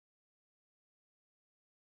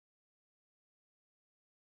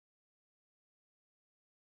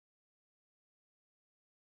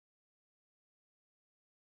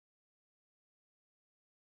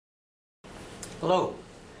Hello,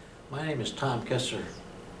 my name is Tom Kessler.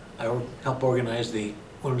 I help organize the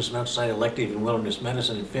Wilderness and Outside Elective in Wilderness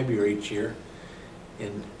Medicine in February each year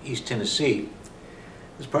in East Tennessee.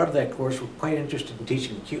 As part of that course, we're quite interested in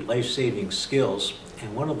teaching acute life-saving skills,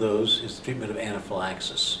 and one of those is the treatment of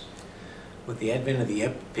anaphylaxis. With the advent of the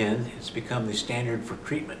EpiPen, it's become the standard for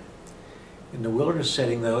treatment. In the wilderness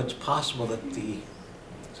setting, though, it's possible that the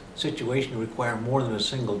situation will require more than a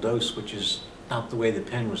single dose, which is not the way the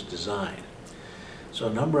pen was designed. So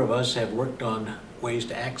a number of us have worked on ways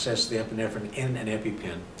to access the epinephrine in an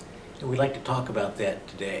EpiPen, and we'd like to talk about that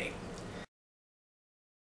today.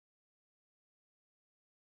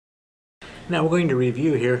 Now we're going to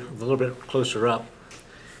review here a little bit closer up.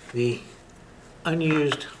 The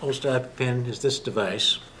unused old-style EpiPen is this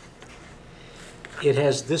device. It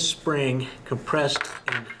has this spring compressed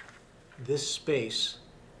in this space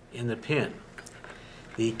in the pen.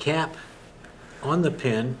 The cap on the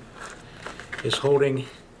pen is holding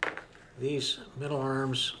these metal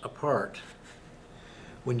arms apart.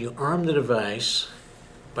 When you arm the device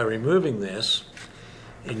by removing this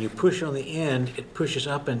and you push on the end, it pushes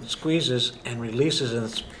up and squeezes and releases,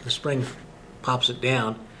 and the spring pops it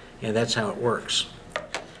down, and that's how it works.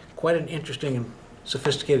 Quite an interesting and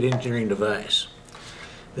sophisticated engineering device.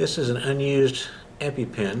 This is an unused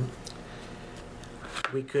EpiPen.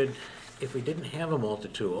 We could, if we didn't have a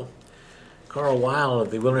multi-tool, Carl Weil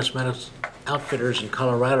of the Wilderness Medicine Outfitters in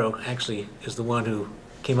Colorado actually is the one who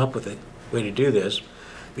came up with a way to do this.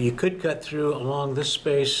 But you could cut through along this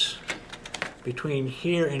space between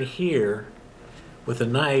here and here with a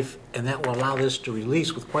knife, and that will allow this to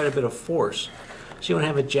release with quite a bit of force. So you don't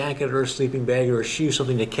have a jacket or a sleeping bag or a shoe,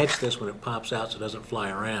 something to catch this when it pops out so it doesn't fly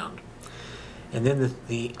around. And then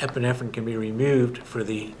the epinephrine can be removed for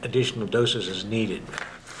the additional doses as needed.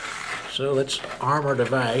 So let's arm our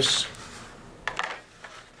device.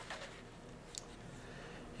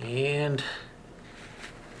 And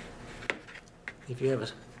if you have a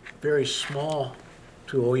very small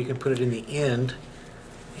tool, you can put it in the end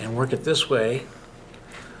and work it this way.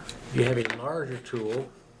 If you have a larger tool,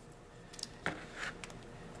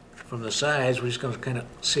 from the sides, we're just going to kind of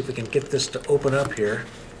see if we can get this to open up here.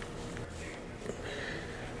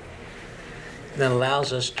 That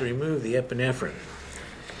allows us to remove the epinephrine.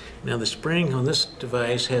 Now the spring on this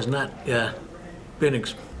device has not been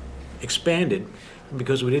expanded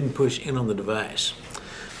because we didn't push in on the device.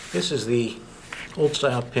 This is the old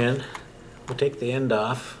style pen. We'll take the end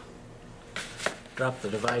off, drop the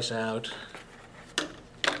device out,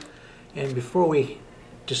 and before we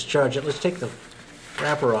discharge it, let's take the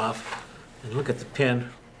wrapper off and look at the pen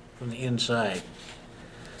from the inside.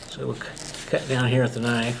 So we'll cut down here with the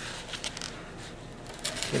knife,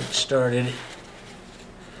 get it started,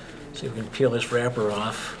 see if we can peel this wrapper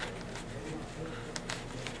off.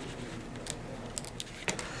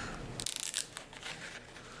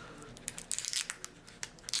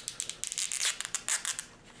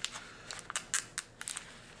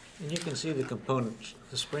 And you can see the components: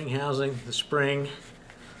 the spring housing, the spring,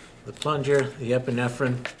 the plunger, the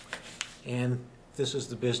epinephrine, and this is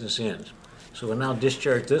the business end. So we'll now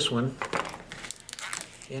discharge this one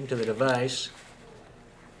into the device,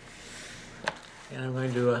 and I'm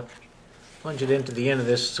going to plunge it into the end of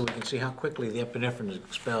this so we can see how quickly the epinephrine is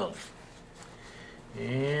expelled.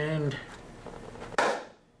 And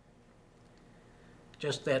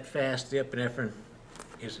just that fast, the epinephrine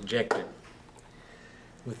is ejected.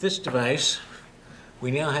 With this device,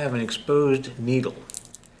 we now have an exposed needle.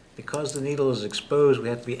 Because the needle is exposed, we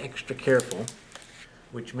have to be extra careful,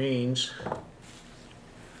 which means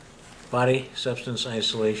body substance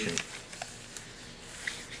isolation.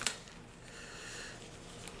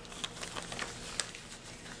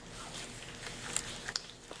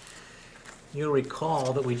 You'll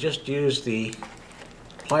recall that we just used the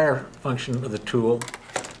plier function of the tool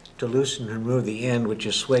to loosen and remove the end, which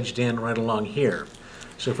is swedged in right along here.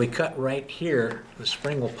 So if we cut right here, the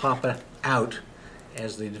spring will pop out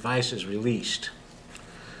as the device is released.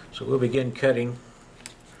 So we'll begin cutting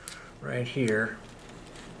right here,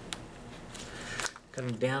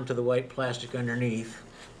 cutting down to the white plastic underneath,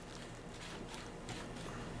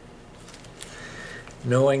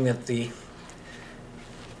 knowing that the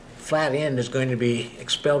flat end is going to be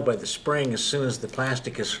expelled by the spring as soon as the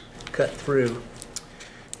plastic is cut through,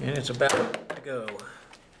 and it's about to go.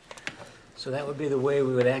 So that would be the way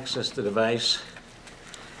we would access the device.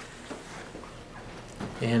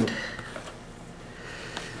 And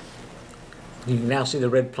you can now see the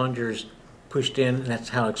red plunger is pushed in, and that's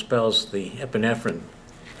how it expels the epinephrine.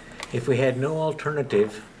 If we had no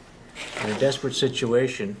alternative in a desperate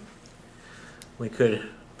situation, we could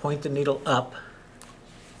point the needle up,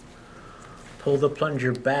 pull the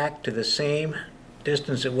plunger back to the same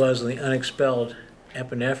distance it was in the unexpelled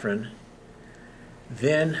epinephrine,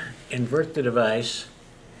 then invert the device,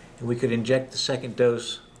 and we could inject the second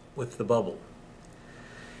dose with the bubble.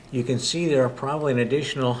 You can see there are probably an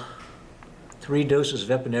additional 3 doses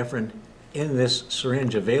of epinephrine in this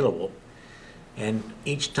syringe available, and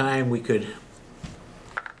each time we could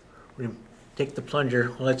take the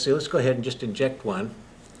plunger. Well, let's go ahead and just inject one.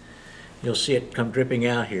 You'll see it come dripping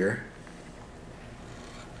out here.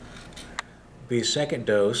 Be a second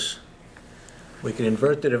dose. We can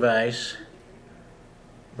invert the device,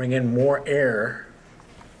 bring in more air.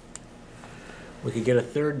 We could get a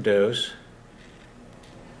third dose.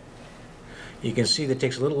 You can see that it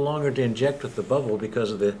takes a little longer to inject with the bubble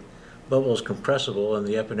because of the bubble is compressible and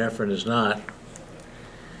the epinephrine is not.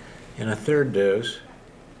 And a third dose.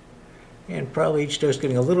 And probably each dose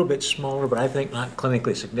getting a little bit smaller, but I think not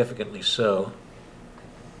clinically significantly so.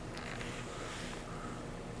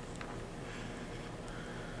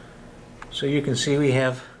 So you can see we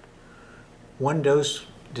have 1 dose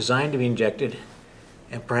designed to be injected,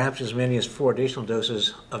 and perhaps as many as 4 additional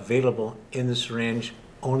doses available in the syringe,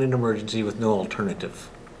 only in emergency with no alternative.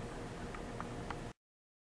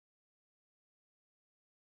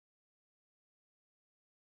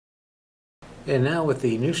 And now with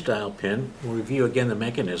the new style pen, we'll review again the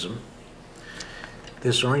mechanism.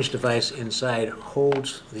 This orange device inside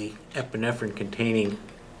holds the epinephrine containing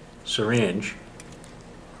syringe.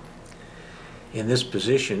 In this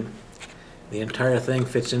position, the entire thing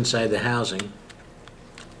fits inside the housing.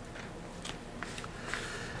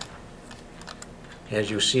 As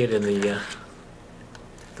you see it in the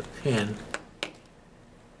pen.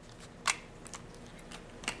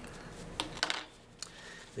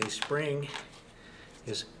 The spring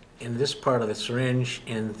is in this part of the syringe,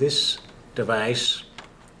 and this device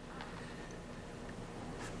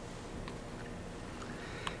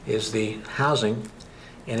is the housing,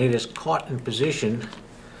 and it is caught in position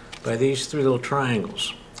by these 3 little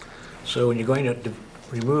triangles. So when you're going to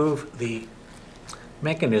remove the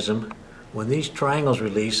mechanism, when these triangles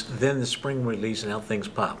release, then the spring will release and out things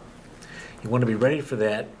pop. You want to be ready for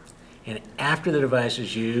that, and after the device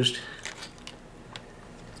is used,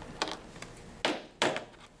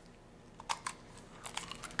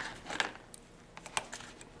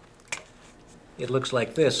 it looks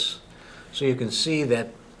like this. So you can see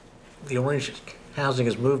that the orange housing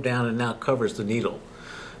is moved down and now covers the needle.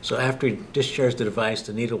 So after you discharge the device,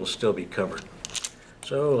 the needle will still be covered.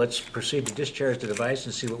 So let's proceed to discharge the device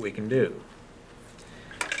and see what we can do.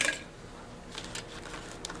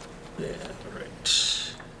 Yeah,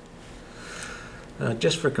 right.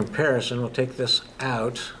 Just for comparison, we'll take this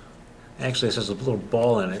out. Actually, this has a little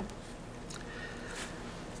ball in it.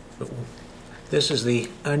 But this is the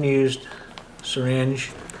unused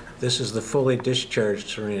syringe. This is the fully discharged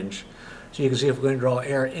syringe. So you can see if we're going to draw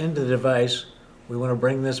air into the device, we want to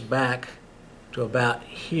bring this back to about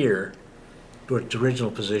here, to its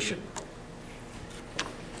original position.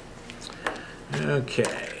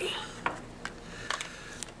 Okay.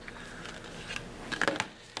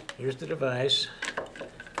 Here's the device.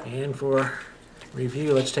 And for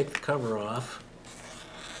review, let's take the cover off.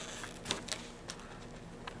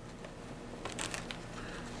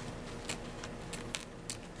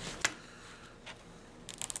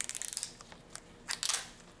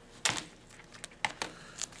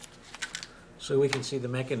 So we can see the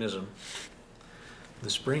mechanism. The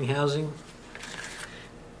spring housing,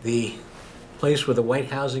 the place where the white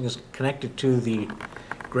housing is connected to the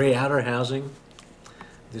gray outer housing,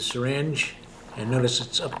 the syringe, and notice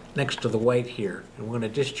it's up next to the white here. And we're going to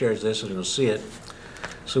discharge this and you'll see it.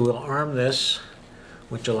 So we'll arm this,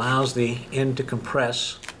 which allows the end to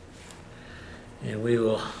compress, and we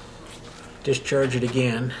will discharge it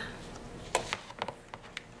again.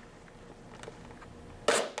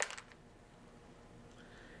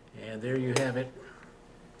 And there you have it.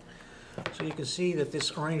 So you can see that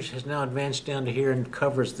this orange has now advanced down to here and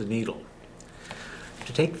covers the needle.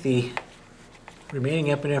 To take the remaining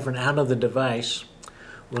epinephrine out of the device,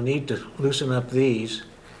 we'll need to loosen up these,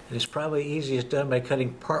 and it's probably easiest done by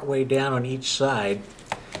cutting part way down on each side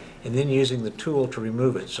and then using the tool to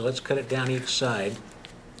remove it. So let's cut it down each side,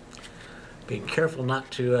 being careful not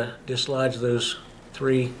to dislodge those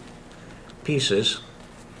 3 pieces,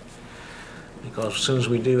 because as soon as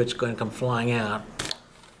we do, it's going to come flying out.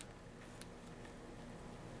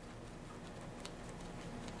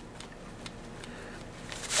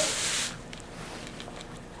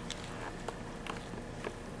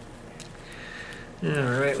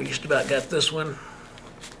 Alright, we just about got this one.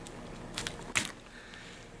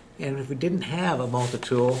 And if we didn't have a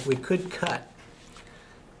multi-tool, we could cut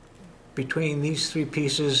between these three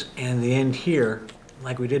pieces and the end here,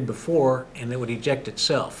 like we did before, and it would eject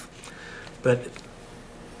itself. But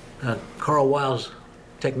Carl Weil's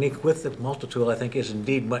technique with the multi-tool, I think, is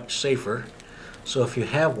indeed much safer. So if you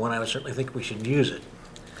have one, I would certainly think we should use it.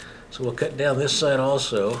 So we'll cut down this side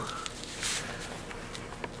also.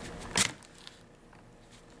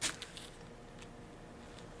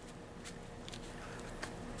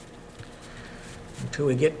 Until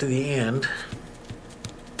we get to the end.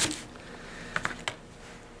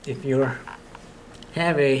 If you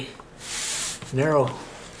have a narrow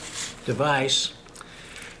device,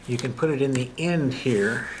 you can put it in the end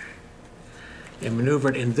here and maneuver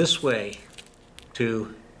it in this way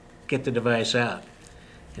to get the device out.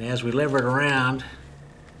 And as we lever it around,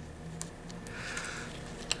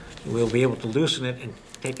 we'll be able to loosen it and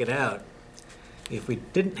take it out. If we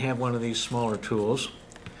didn't have one of these smaller tools,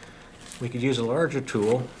 we could use a larger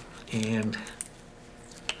tool, and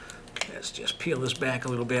let's just peel this back a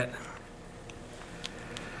little bit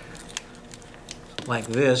like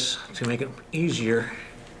this to make it easier,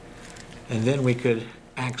 and then we could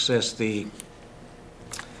access the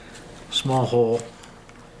small hole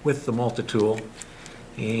with the multi-tool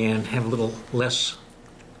and have a little less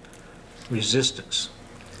resistance.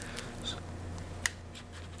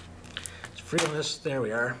 It's free on this, there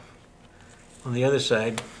we are, on the other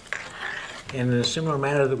side. And in a similar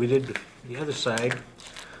manner that we did the other side,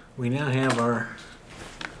 we now have our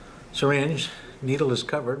syringe. Needle is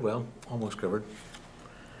covered, well, almost covered.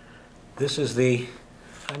 This is the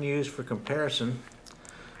unused for comparison.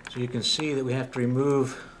 So you can see that we have to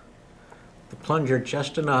remove the plunger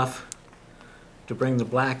just enough to bring the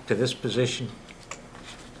black to this position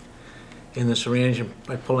in the syringe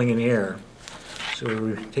by pulling in the air. So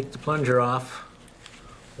we take the plunger off,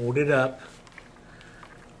 hold it up,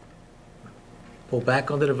 pull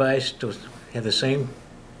back on the device to have the same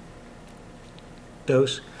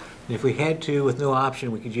dose. And if we had to, with no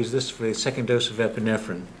option, we could use this for the second dose of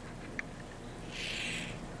epinephrine.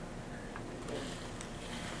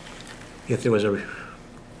 If there was an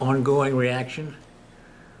ongoing reaction,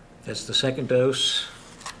 that's the second dose.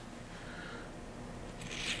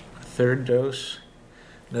 Third dose.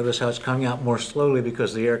 Notice how it's coming out more slowly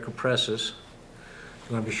because the air compresses.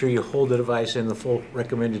 You want to be sure you hold the device in the full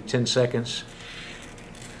recommended 10 seconds.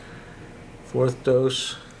 Fourth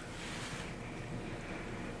dose.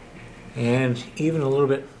 And even a little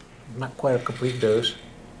bit, not quite a complete dose,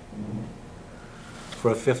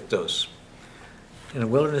 for a fifth dose. In a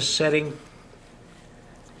wilderness setting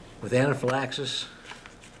with anaphylaxis,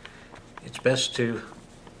 it's best to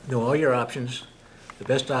know all your options. The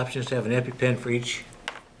best option is to have an EpiPen for each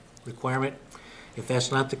requirement. If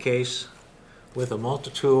that's not the case, with a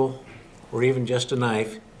multi-tool or even just a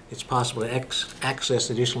knife, it's possible to access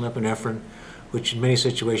additional epinephrine, which in many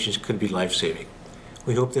situations could be life-saving.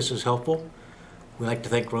 We hope this is helpful. We'd like to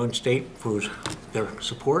thank Roane State for their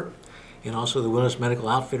support, and also the Wilderness Medical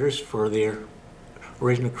Outfitters for their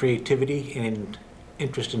original creativity and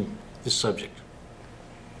interest in this subject.